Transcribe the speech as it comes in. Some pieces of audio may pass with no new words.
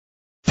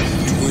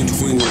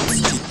We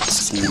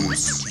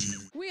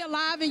are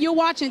live and you're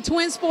watching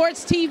Twin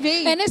Sports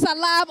TV. And it's a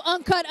live,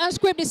 uncut,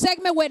 unscripted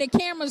segment where the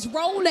camera's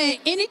rolling.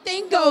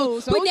 Anything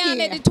goes. We're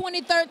down at the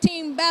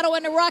 2013 Battle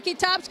in the Rocky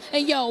Tops.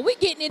 And, yo, we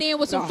getting it in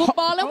with some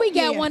football. And we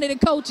got one of the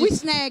coaches. We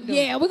snagged him.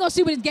 Yeah, we're going to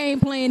see what his game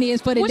plan is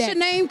for the day. What's your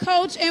name,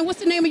 Coach, and what's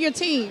the name of your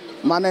team?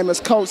 My name is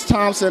Coach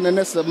Thompson, and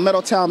it's the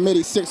Middletown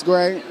Middies 6th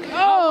grade.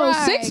 Oh,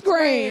 right. 6th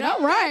grade. All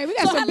right. We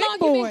got so some big how long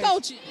boys. you been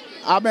coaching?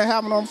 I've been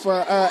having them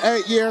for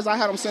 8 years. I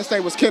had them since they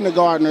was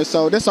kindergartners,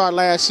 so this is our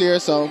last year,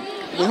 so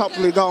we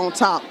hopefully go on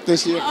top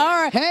this year.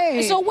 All right. Hey.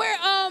 And so where,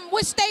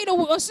 what state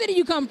or city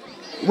you come from?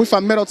 We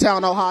from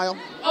Middletown, Ohio.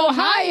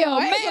 Ohio.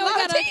 Hey, Man, a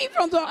lot of teams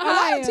from Ohio. A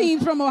lot of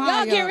teams from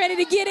Ohio. Y'all get ready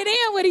to get it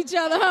in with each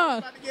other, huh?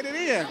 About to get it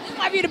in.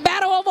 Might be the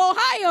Battle of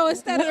Ohio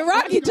instead of the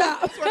Rocky Top.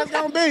 That's what it's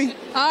going to be.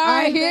 All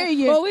right, I hear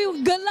you. Well,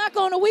 good luck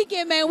on the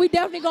weekend, man. We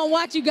definitely going to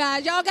watch you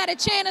guys. Y'all got a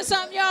chant or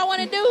something y'all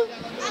want to do?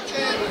 Let's do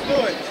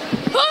it.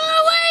 Who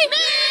we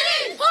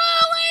Middies? Who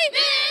we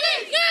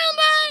Middies?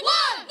 Number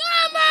one.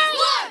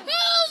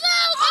 Who's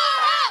out?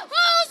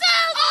 Who's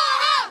out?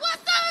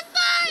 What's up,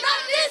 son?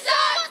 Not this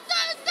side. What's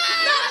up, son?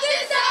 Not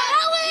this side.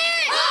 How we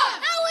in?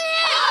 How we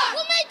in?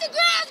 We'll make the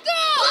grass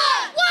grow.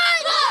 What?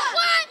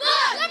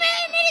 Let me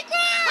hear mini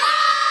crowd.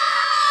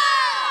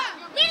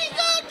 Mini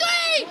 2,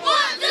 3.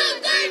 1,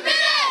 2, 3,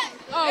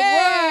 Middies. All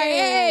right.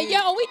 Hey,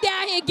 yo, we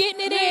down here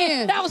getting it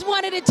in. That was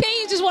one of the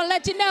teams. Just want to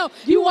let you know,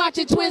 you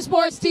watching Twin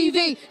Sports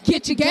TV.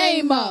 Get your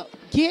game up.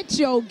 Get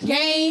your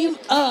game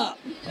up.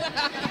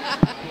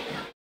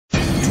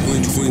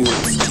 Twin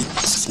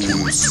Sports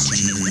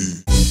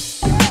TV.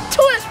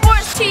 Twin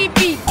Sports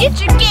TV, get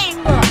your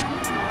game on.